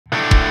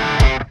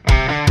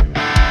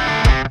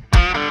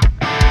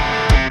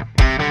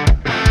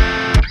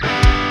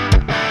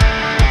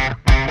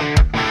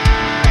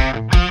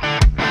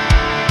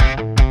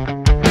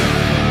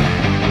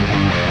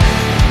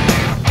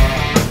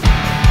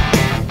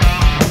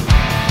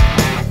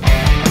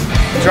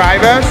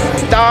Drivers,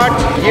 start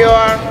your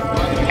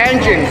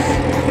engines.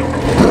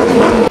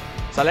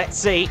 So let's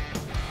see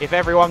if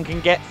everyone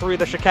can get through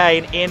the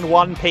chicane in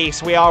one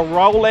piece. We are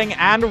rolling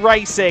and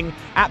racing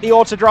at the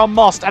Autodrom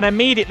Most and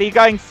immediately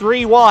going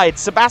 3 wide.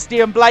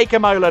 Sebastian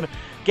Bleekemolen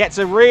gets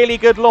a really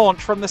good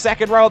launch from the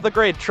second row of the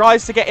grid,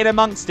 tries to get in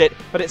amongst it,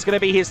 but it's going to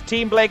be his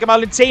Team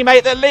Bleekemolen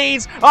teammate that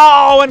leads.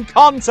 Oh, and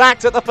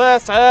contact at the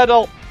first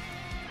hurdle.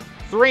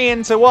 3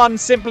 into 1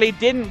 simply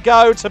didn't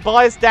go.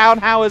 Tobias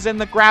Downhauer's in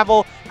the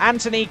gravel.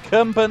 Anthony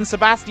Kumpen,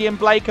 Sebastian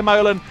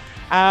Bleekemolen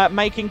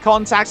making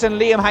contact, and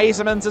Liam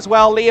Hasemans as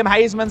well. Liam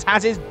Hasemans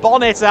has his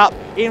bonnet up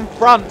in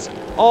front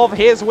of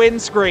his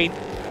windscreen.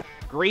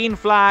 Green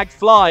flag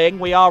flying.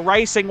 We are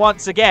racing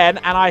once again,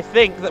 and I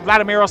think that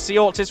Vladimiros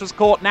Tziortzis was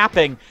caught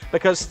napping,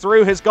 because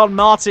through has gone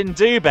Martin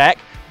Dubek.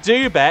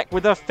 Dubek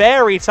with a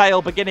fairy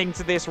tale beginning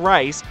to this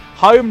race.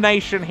 Home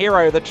nation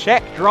hero, the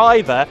Czech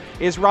driver,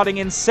 is running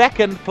in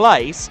second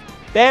place.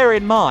 Bear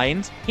in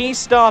mind, he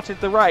started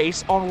the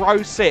race on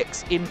row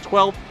 6 in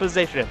 12th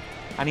position,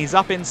 and he's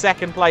up in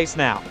second place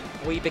now.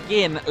 We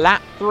begin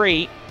lap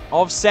 3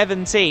 of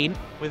 17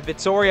 with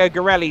Vittorio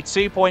Ghirelli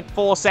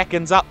 2.4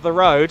 seconds up the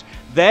road.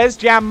 There's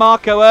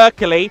Gianmarco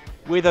Ercoli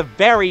with a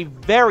very,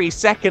 very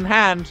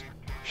second-hand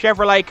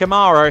Chevrolet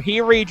Camaro.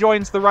 He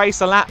rejoins the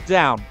race a lap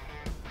down.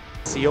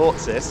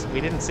 Tziortzis, we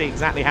didn't see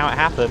exactly how it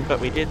happened, but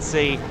we did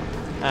see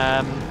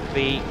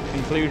the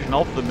conclusion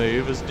of the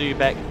move as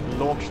Dubek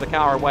launched the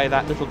car away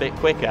that little bit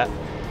quicker.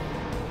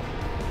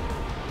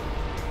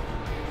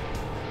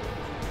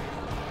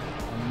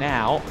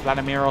 Now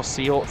Vladimiros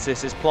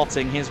Tziortzis is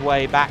plotting his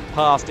way back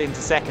past into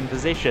second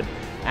position.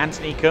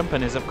 Anthony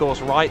Kumpen is of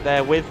course right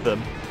there with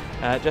them,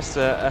 just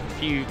a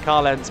few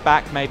car lengths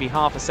back, maybe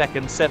half a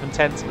second,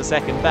 7/10 of a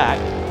second back.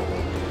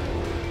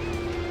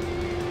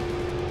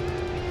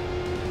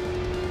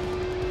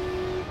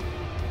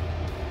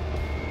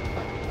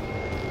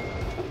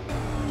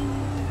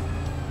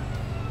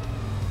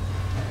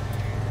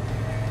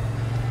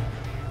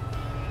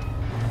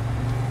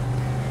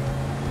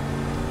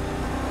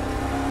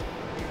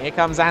 Here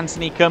comes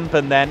Anthony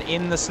Kumpen then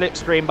in the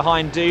slipstream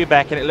behind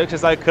Dubek, and it looks as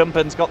though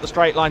Kumpen's got the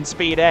straight line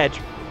speed edge.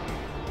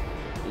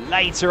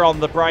 Later on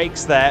the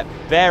brakes there,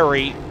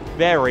 very,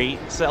 very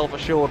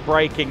self-assured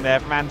braking there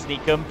from Anthony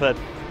Kumpen.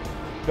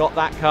 Got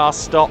that car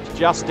stopped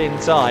just in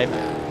time.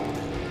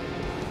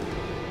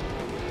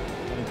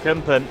 And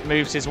Kumpen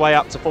moves his way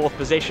up to 4th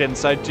position,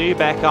 so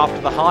Dubek, after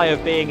the high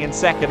of being in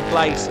second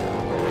place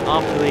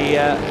after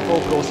the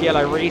full course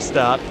yellow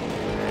restart,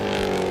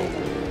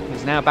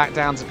 is now back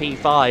down to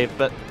P5,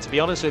 but to be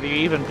honest with you,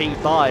 even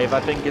P5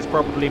 I think is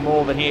probably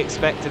more than he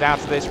expected out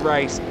of this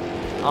race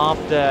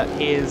after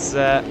his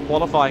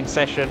qualifying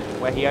session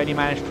where he only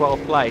managed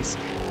 12th place.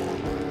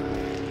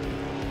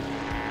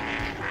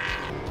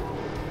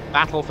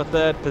 Battle for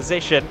 3rd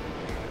position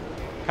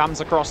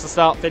comes across the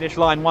start-finish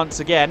line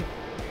once again.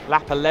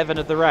 Lap 11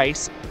 of the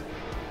race.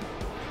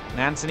 And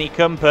Anthony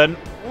Kumpen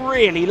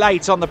really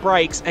late on the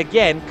brakes.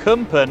 Again,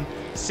 Kumpen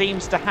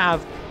seems to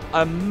have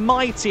a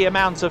mighty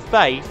amount of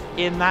faith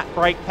in that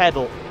brake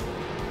pedal.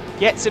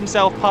 Gets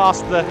himself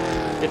past the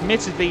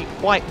admittedly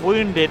quite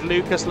wounded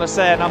Lucas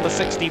Lasser, number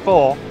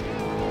 64.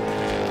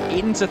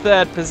 Into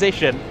 3rd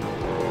position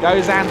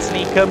goes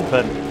Anthony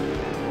Kumpen.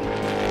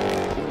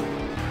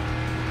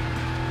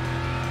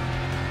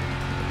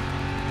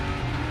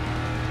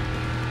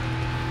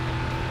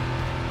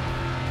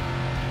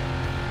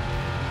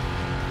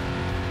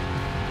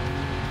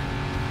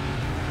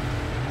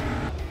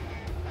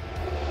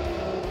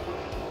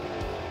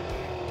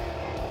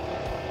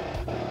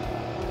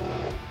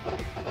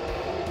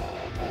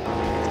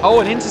 Oh,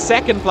 and into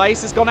 2nd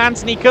place has gone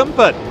Anthony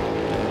Kumpen.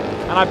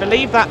 And I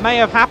believe that may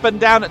have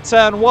happened down at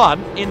turn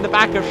 1 in the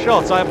back of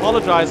shot. I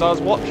apologise, I was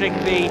watching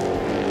the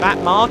back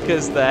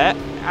markers there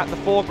at the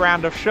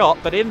foreground of shot,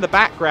 but in the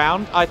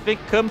background, I think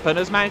Kumpen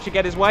has managed to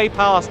get his way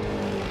past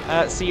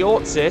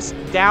Tziortzis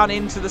down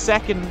into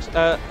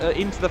the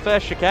into the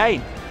first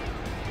chicane.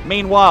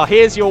 Meanwhile,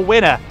 here's your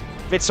winner,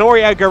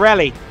 Vittorio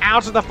Ghirelli,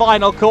 out of the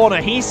final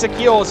corner. He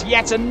secures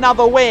yet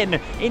another win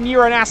in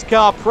Euro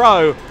NASCAR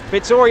Pro.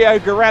 Vittorio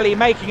Ghirelli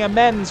making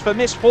amends for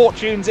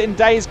misfortunes in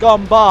days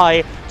gone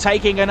by,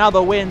 taking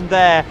another win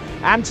there.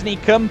 Anthony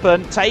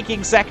Kumpen taking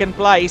 2nd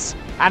place,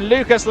 and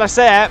Lucas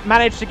Lasser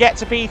managed to get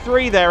to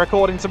P3 there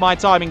according to my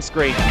timing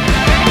screen.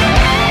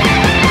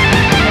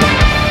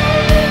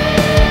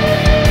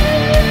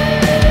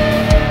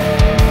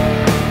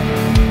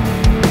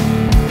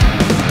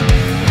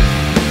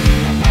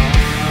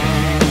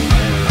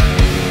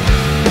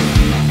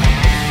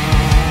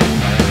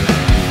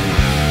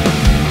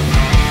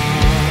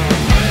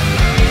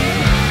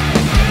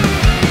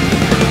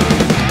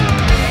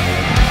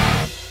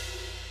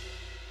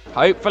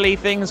 Hopefully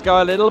things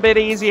go a little bit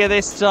easier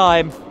this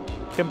time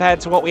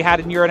compared to what we had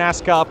in Euro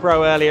NASCAR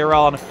Pro earlier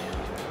on.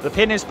 The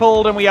pin is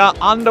pulled and we are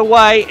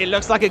underway. It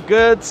looks like a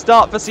good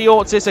start for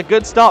Tziortzis, a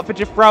good start for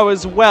Geoffroy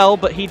as well,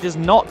 but he does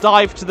not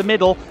dive to the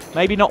middle,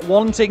 maybe not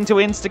wanting to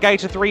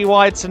instigate a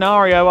 3-wide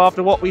scenario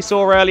after what we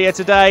saw earlier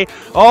today.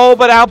 Oh,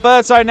 but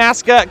Alberto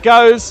Nasca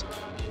goes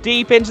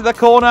deep into the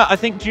corner. I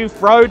think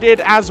Jufro did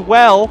as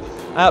well.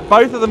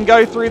 Both of them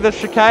go through the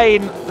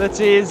chicane that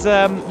is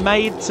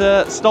made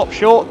to stop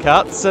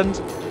shortcuts, and,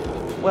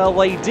 well,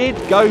 they did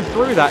go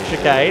through that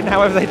chicane.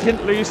 However, they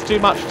didn't lose too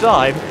much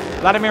time.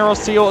 Vladimiros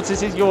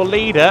Tziortzis is your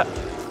leader.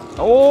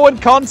 Oh, and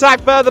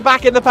contact further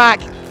back in the pack.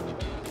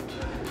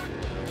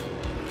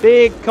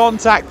 Big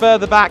contact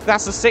further back.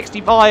 That's the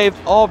 65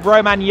 of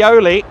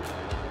Romagnoli.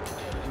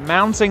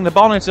 Mounting the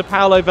bonnet of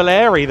Paolo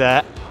Valeri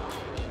there.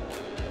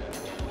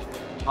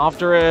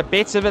 After a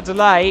bit of a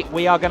delay,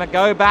 we are going to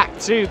go back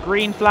to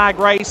green flag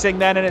racing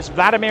then, and it's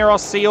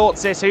Vladimiros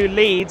Tziortzis who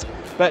leads,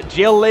 but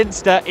Gil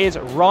Linster is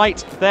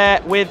right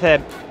there with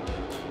him.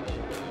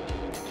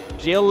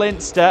 Gil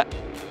Linster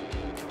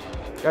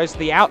goes to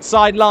the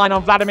outside line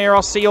on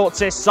Vladimiros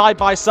Tziortzis, side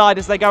by side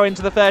as they go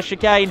into the first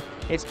chicane.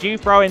 It's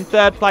Jufro in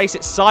third place.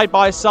 It's side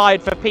by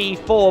side for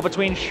P4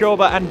 between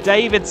Schauber and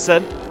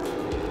Davidson.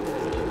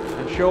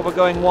 And Schauber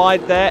going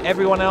wide there.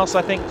 Everyone else,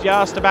 I think,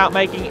 just about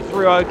making it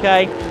through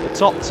okay. The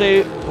top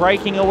two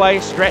breaking away,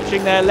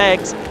 stretching their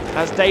legs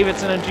as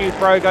Davidson and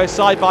Jufro go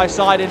side by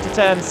side into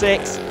turn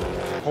 6.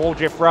 Paul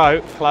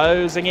Jufro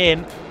closing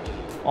in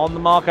on the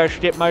Marco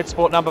Stipp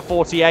Motorsport number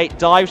 48,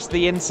 dives to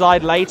the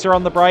inside later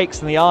on the brakes,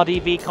 and the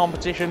RDV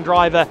competition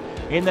driver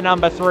in the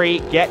number 3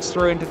 gets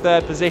through into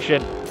third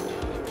position.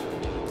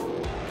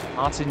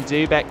 Martin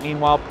Dubek,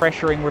 meanwhile,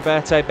 pressuring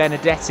Roberto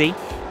Benedetti.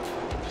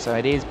 So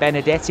it is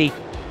Benedetti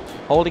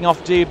holding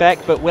off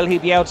Dubek, but will he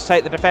be able to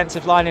take the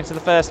defensive line into the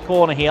first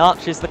corner? He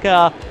arches the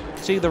car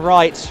to the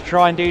right to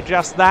try and do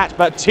just that,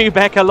 but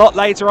Dubek a lot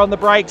later on the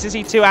brakes. Is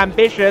he too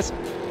ambitious?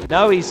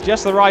 No, he's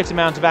just the right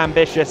amount of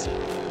ambitious.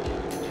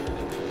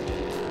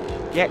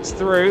 Gets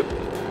through.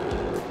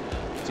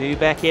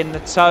 Dubek in the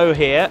tow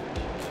here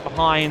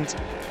behind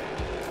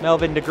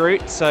Melvin de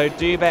Groot. So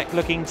Dubek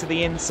looking to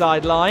the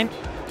inside line.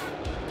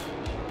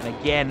 And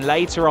again,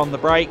 later on the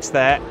brakes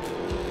there.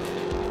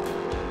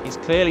 He's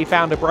clearly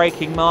found a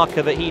braking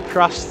marker that he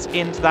trusts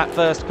into that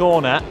first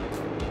corner.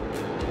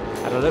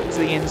 Had a look to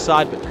the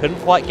inside, but couldn't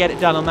quite get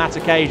it done on that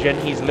occasion.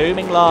 He's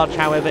looming large,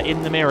 however,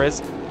 in the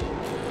mirrors.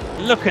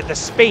 Look at the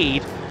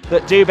speed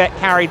that Dubek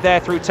carried there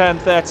through turn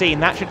 13.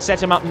 That should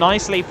set him up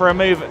nicely for a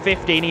move at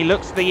 15. He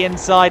looks to the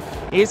inside.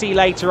 Is he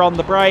later on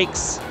the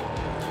brakes?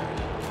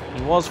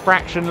 He was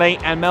fractionally,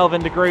 and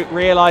Melvin de Groot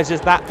realises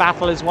that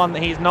battle is one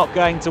that he's not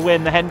going to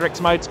win. The Hendricks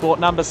Motorsport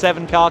number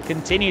 7 car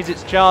continues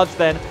its charge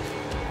then.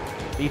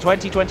 The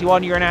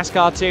 2021 Euro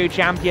NASCAR 2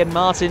 champion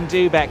Martin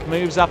Dubek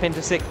moves up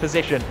into 6th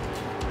position.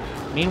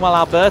 Meanwhile,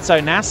 Alberto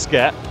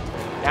Nasca,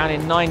 down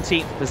in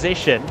 19th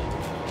position,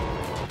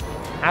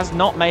 has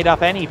not made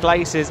up any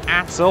places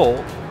at all.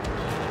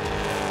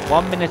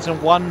 1 minute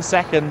and 1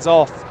 second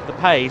off the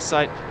pace.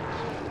 I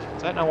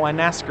don't know why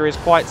NASCAR is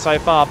quite so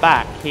far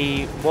back.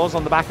 He was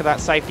on the back of that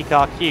safety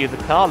car queue. The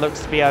car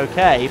looks to be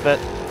okay, but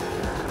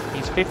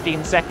he's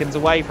 15 seconds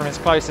away from his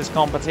closest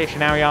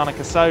competition, Ariana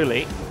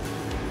Casoli.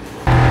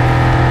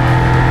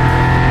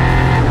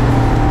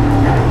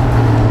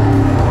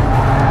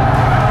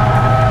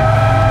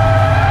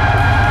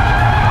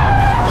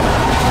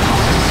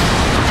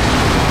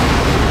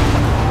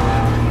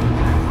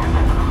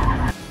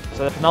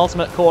 So the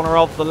penultimate corner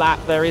of the lap,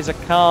 there is a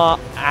car,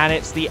 and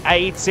it's the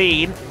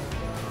 18.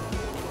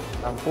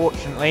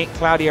 Unfortunately,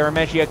 Claudio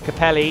Remeggio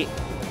Capelli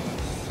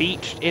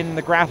beached in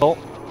the gravel.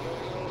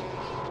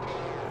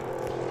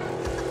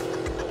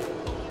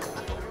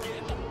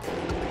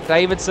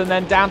 Davidson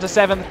then down to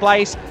 7th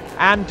place,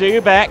 and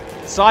Dubek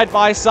side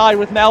by side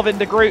with Melvin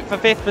de Groot for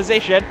 5th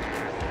position.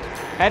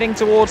 Heading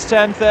towards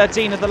turn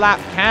 13 of the lap.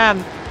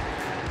 Can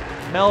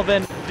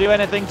Melvin do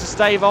anything to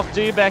stave off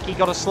Dubek? He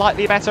got a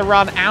slightly better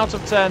run out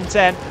of turn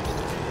 10.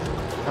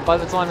 And by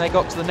the time they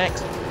got to the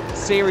next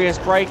serious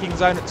braking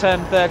zone at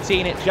turn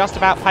 13, it just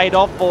about paid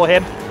off for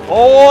him.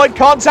 Oh, and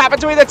contact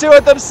between the two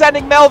of them,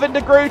 sending Melvin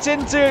de Groot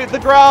into the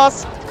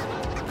grass.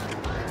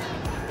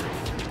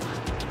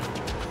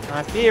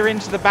 I fear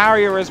into the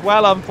barrier as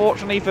well,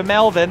 unfortunately for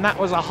Melvin. That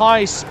was a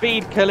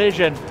high-speed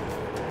collision.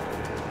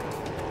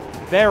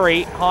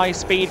 Very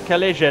high-speed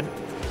collision.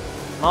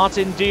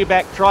 Martin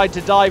Dubek tried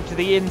to dive to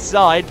the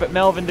inside, but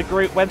Melvin de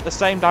Groot went the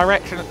same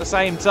direction at the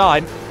same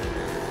time.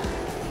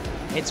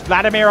 It's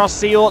Vladimiros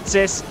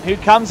Tziortzis who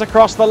comes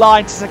across the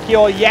line to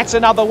secure yet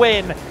another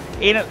win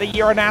in at the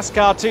Euro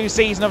NASCAR 2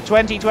 season of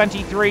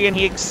 2023, and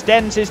he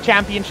extends his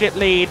championship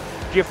lead.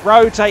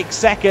 Jufro takes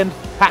second.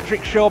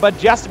 Patrick Schauber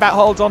just about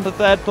holds on to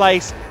third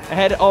place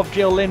ahead of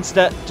Gil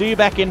Linster.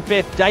 Dubek in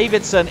 5th,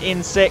 Davidson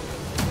in 6th.